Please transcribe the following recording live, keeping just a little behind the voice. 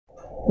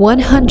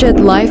100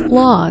 life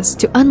laws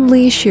to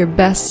unleash your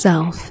best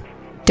self.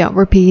 Don't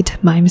repeat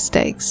my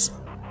mistakes.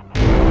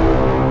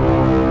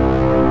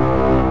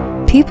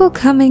 People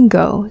come and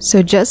go,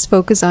 so just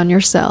focus on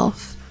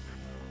yourself.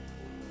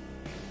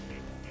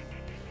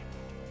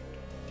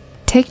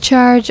 Take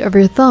charge of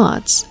your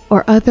thoughts,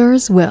 or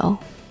others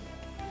will.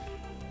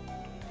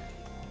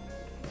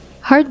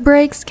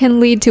 Heartbreaks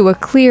can lead to a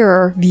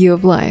clearer view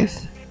of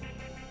life.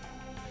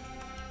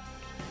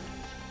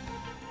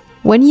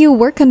 When you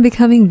work on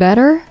becoming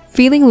better,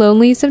 feeling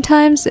lonely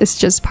sometimes is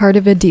just part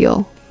of a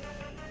deal.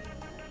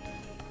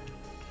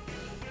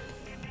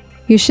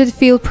 You should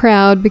feel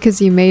proud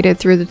because you made it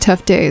through the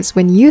tough days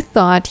when you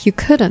thought you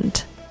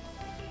couldn't.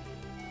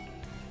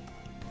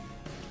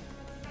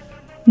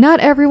 Not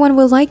everyone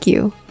will like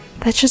you.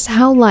 That's just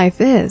how life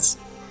is.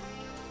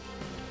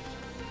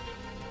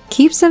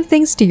 Keep some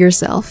things to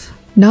yourself.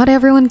 Not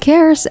everyone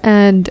cares,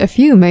 and a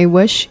few may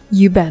wish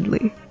you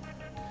badly.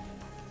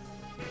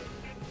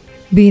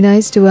 Be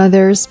nice to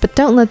others, but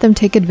don't let them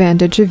take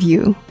advantage of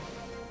you.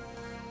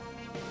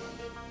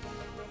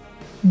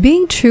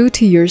 Being true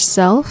to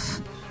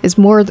yourself is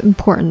more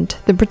important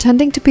than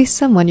pretending to be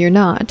someone you're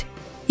not,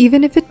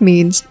 even if it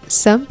means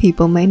some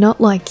people may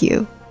not like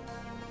you.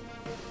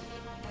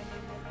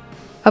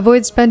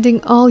 Avoid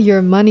spending all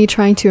your money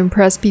trying to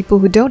impress people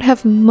who don't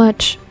have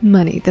much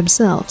money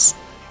themselves.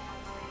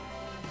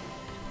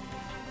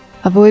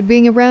 Avoid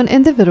being around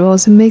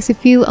individuals who makes you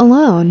feel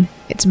alone.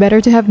 It's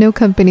better to have no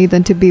company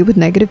than to be with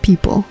negative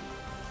people.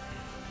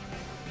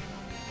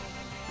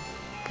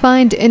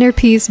 Find inner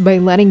peace by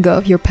letting go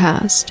of your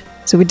past,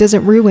 so it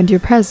doesn't ruin your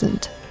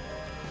present.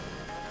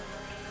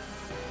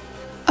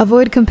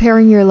 Avoid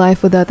comparing your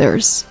life with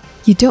others.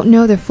 You don't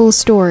know their full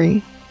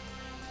story.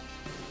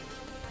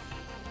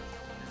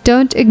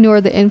 Don't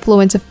ignore the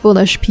influence of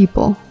foolish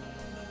people.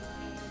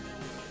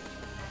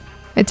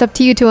 It's up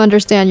to you to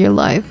understand your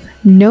life.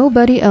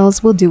 Nobody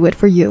else will do it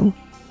for you.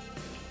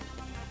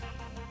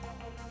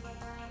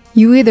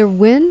 You either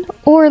win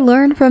or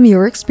learn from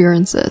your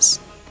experiences.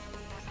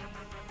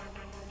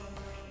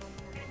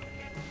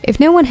 If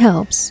no one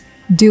helps,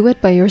 do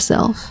it by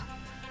yourself.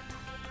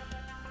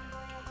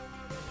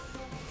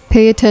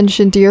 Pay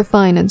attention to your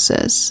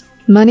finances.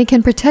 Money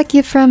can protect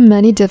you from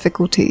many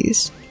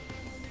difficulties.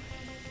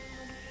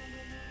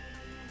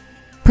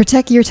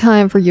 Protect your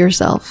time for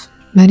yourself.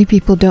 Many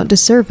people don't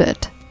deserve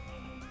it.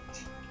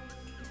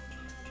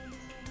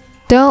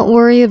 Don't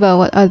worry about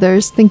what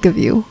others think of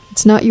you.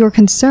 It's not your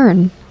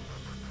concern.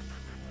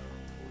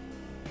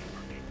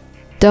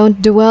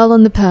 Don't dwell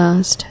on the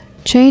past.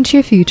 Change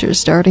your future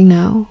starting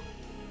now.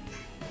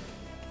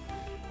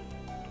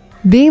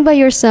 Being by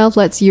yourself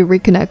lets you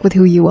reconnect with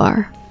who you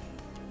are.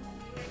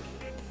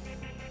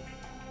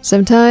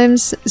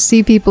 Sometimes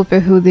see people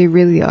for who they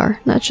really are,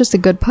 not just the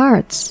good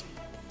parts.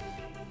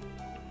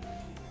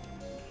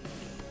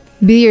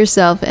 Be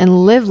yourself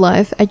and live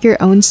life at your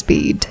own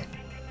speed.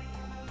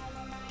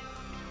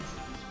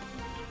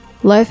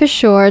 Life is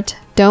short,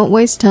 don't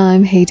waste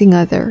time hating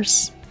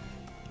others.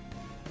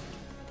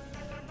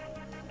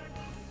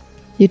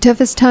 Your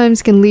toughest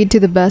times can lead to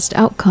the best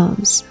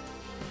outcomes.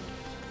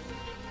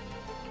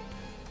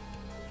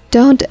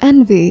 Don't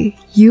envy,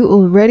 you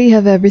already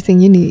have everything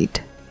you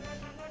need.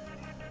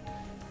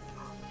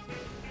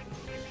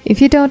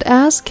 If you don't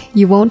ask,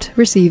 you won't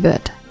receive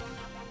it.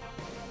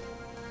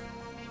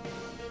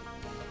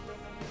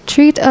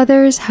 Treat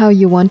others how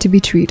you want to be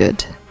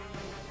treated.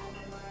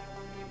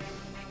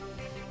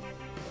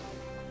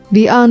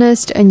 Be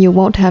honest and you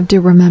won't have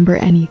to remember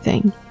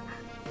anything.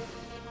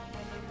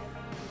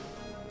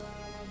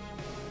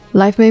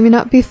 Life may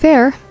not be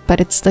fair, but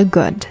it's still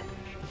good.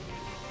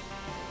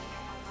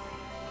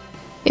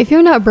 If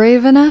you're not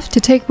brave enough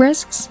to take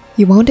risks,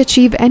 you won't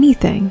achieve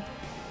anything.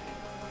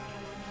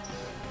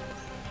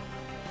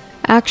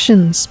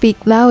 Actions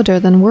speak louder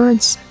than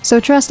words, so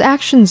trust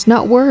actions,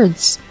 not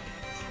words.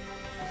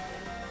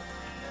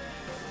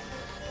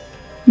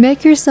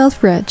 Make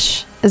yourself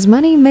rich, as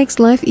money makes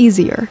life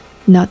easier,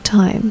 not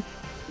time.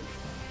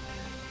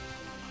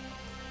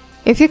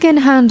 If you can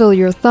handle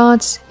your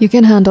thoughts, you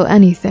can handle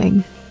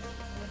anything.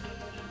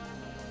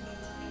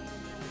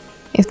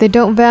 If they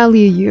don't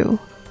value you,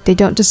 they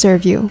don't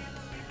deserve you.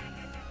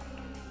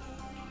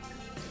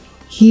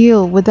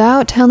 Heal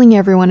without telling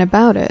everyone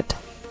about it.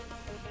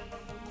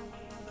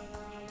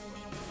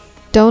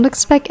 Don't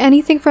expect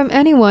anything from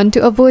anyone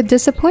to avoid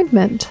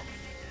disappointment.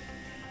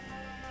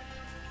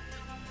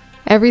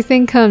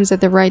 Everything comes at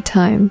the right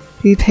time.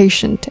 Be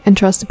patient and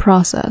trust the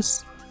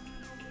process.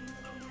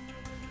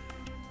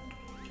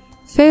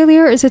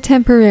 Failure is a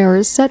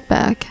temporary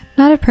setback,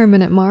 not a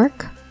permanent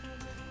mark.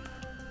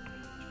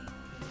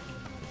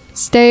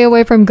 Stay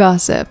away from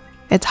gossip.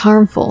 It's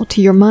harmful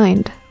to your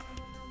mind.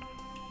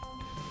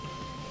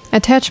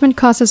 Attachment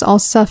causes all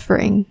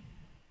suffering.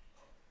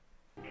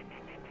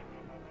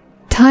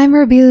 Time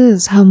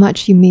reveals how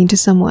much you mean to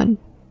someone.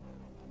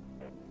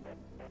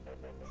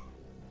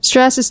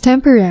 Stress is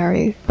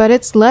temporary, but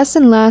its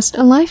lesson lasts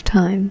a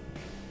lifetime.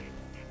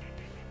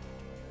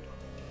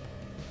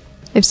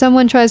 If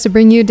someone tries to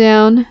bring you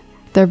down,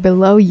 they're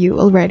below you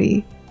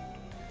already.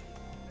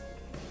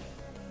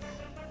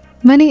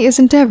 Money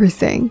isn't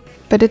everything,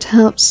 but it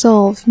helps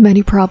solve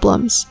many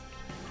problems.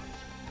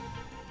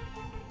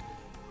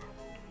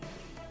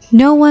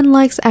 No one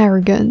likes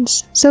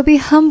arrogance, so be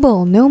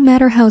humble no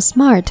matter how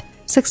smart,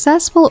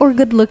 successful, or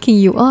good-looking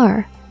you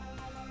are.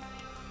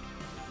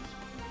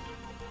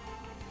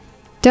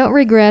 Don't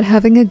regret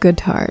having a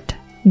good heart.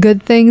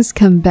 Good things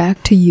come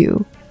back to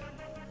you.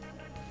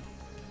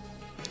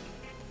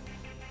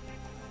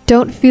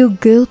 Don't feel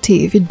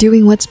guilty if you're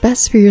doing what's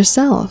best for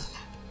yourself.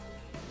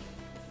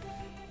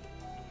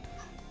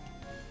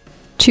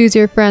 Choose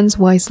your friends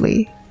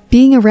wisely.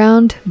 Being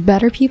around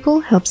better people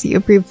helps you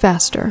improve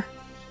faster.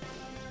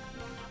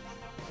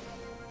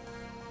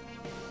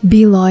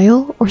 Be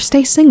loyal or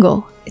stay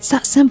single. It's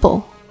that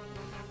simple.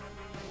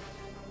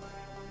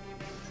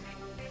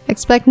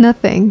 Expect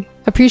nothing.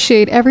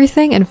 Appreciate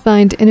everything and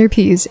find inner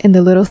peace in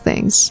the little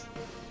things.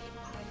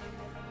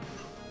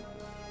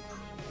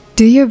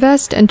 Do your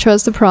best and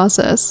trust the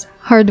process.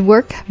 Hard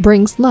work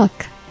brings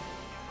luck.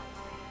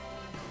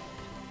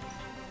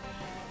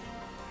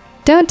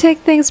 Don't take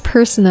things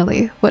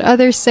personally. What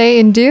others say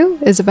and do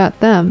is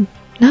about them,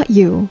 not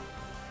you.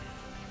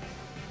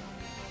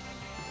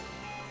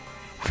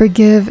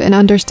 Forgive and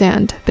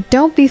understand, but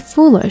don't be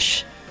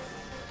foolish.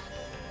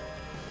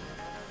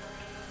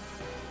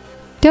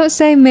 Don't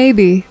say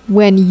maybe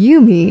when you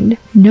mean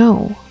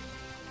no.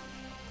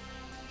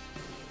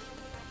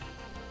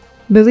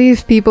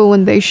 Believe people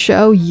when they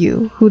show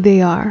you who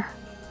they are.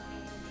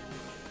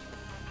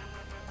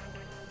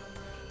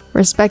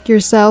 Respect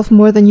yourself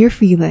more than your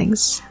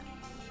feelings.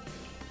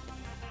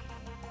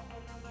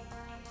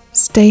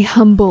 Stay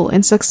humble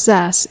in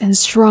success and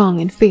strong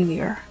in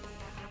failure.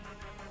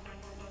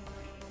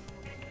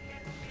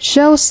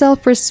 Show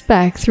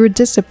self-respect through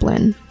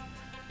discipline.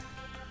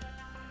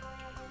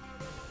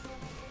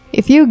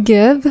 If you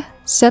give,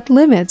 set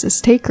limits as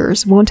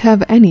takers won't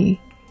have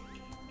any.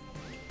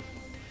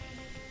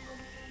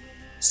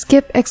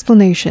 Skip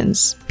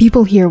explanations.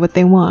 People hear what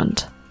they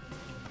want.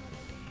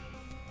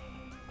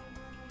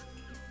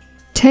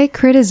 Take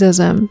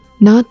criticism,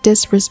 not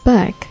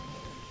disrespect.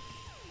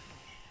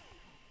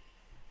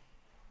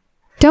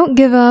 Don't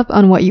give up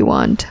on what you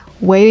want.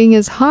 Waiting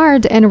is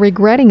hard and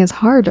regretting is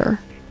harder.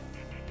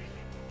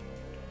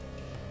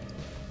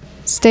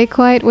 Stay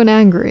quiet when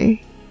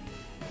angry.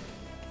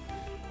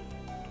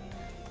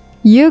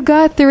 You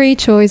got 3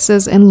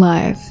 choices in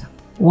life.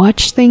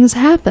 Watch things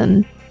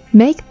happen,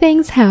 make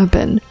things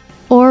happen,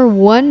 or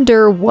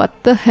wonder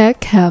what the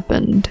heck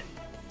happened.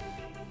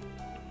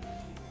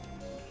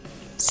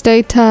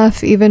 Stay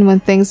tough even when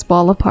things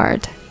fall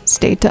apart.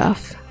 Stay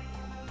tough.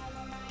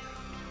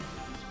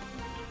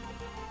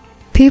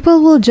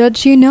 People will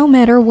judge you no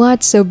matter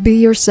what, so be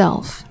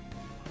yourself.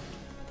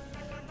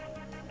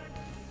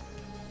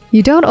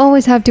 You don't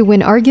always have to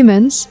win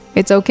arguments.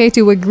 It's okay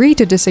to agree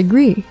to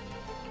disagree.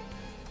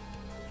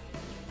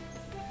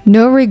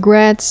 No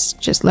regrets,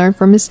 just learn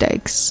from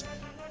mistakes.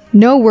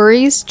 No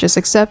worries, just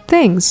accept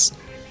things.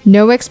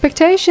 No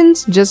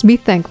expectations, just be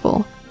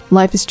thankful.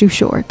 Life is too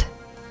short.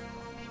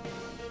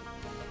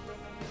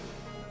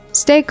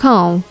 Stay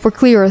calm for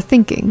clearer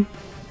thinking.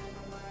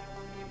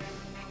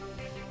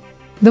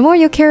 The more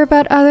you care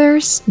about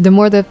others, the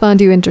more they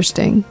find you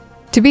interesting.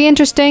 To be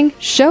interesting,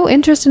 show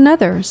interest in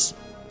others.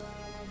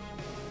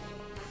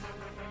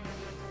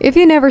 If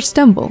you never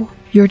stumble,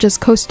 you're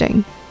just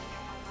coasting.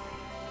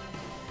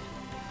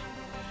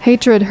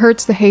 Hatred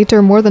hurts the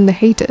hater more than the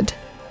hated.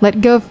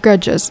 Let go of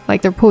grudges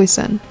like they're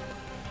poison.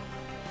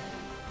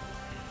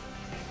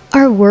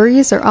 Our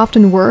worries are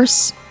often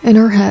worse in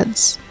our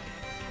heads.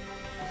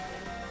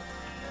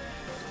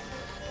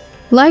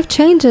 Life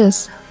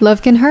changes.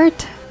 Love can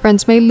hurt.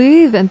 Friends may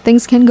leave and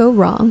things can go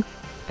wrong.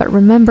 But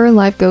remember,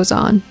 life goes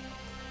on.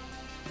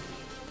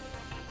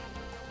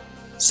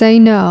 Say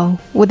no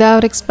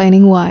without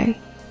explaining why.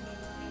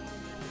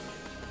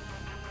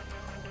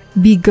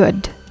 Be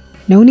good.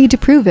 No need to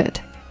prove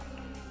it.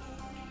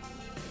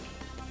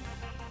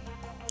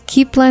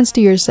 Keep plans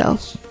to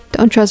yourself.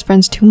 Don't trust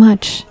friends too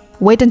much.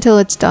 Wait until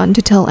it's done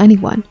to tell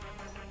anyone.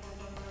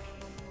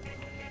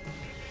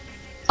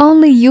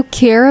 Only you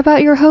care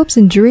about your hopes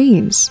and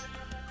dreams.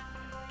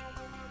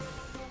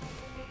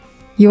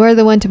 You are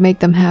the one to make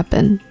them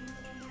happen.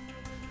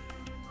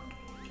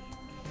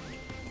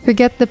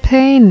 Forget the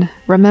pain.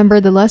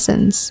 Remember the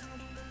lessons.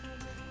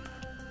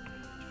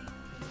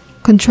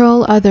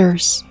 Control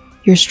others.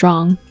 You're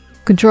strong.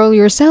 Control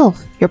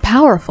yourself. You're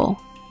powerful.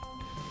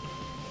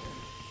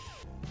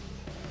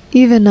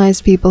 Even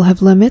nice people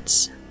have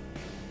limits.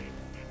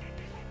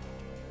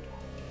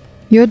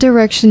 Your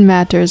direction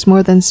matters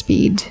more than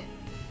speed.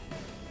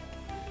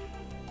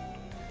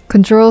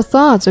 Control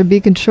thoughts or be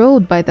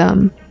controlled by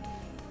them.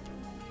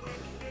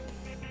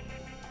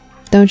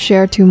 Don't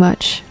share too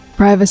much.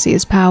 Privacy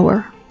is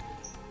power.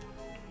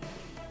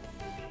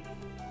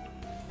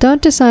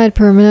 Don't decide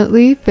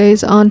permanently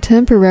based on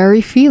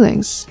temporary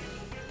feelings.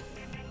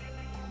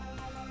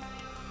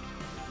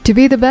 To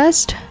be the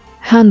best,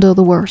 handle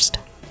the worst.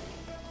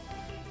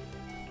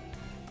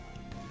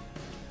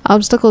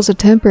 Obstacles are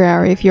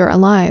temporary if you're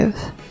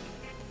alive.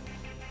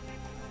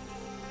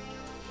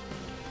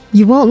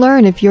 You won't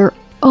learn if you're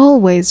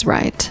always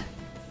right.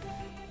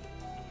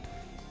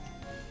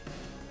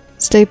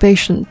 Stay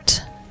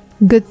patient.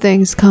 Good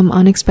things come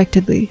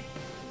unexpectedly.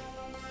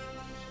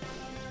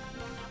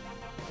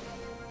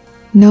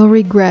 No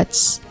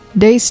regrets.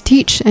 Days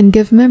teach and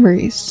give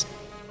memories.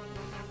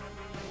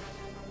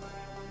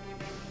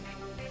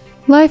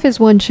 Life is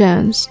one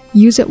chance.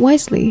 Use it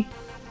wisely.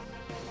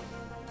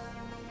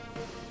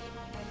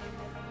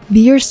 Be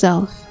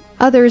yourself.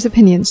 Others'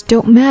 opinions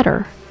don't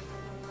matter.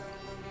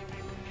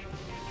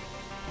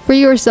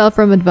 Free yourself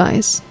from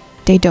advice.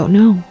 They don't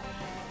know.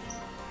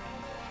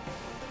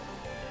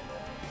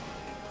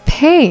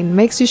 Pain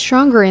makes you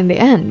stronger in the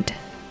end.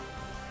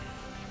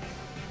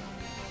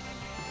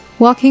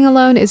 Walking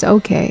alone is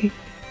okay.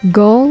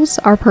 Goals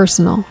are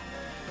personal.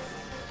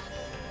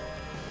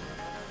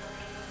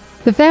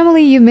 The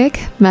family you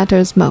make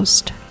matters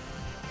most.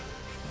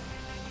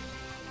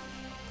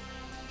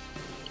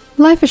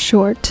 Life is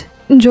short.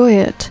 Enjoy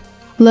it.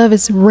 Love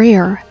is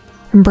rare.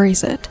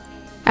 Embrace it.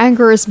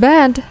 Anger is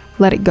bad.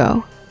 Let it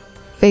go.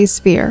 Face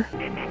fear.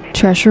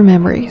 Treasure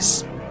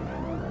memories.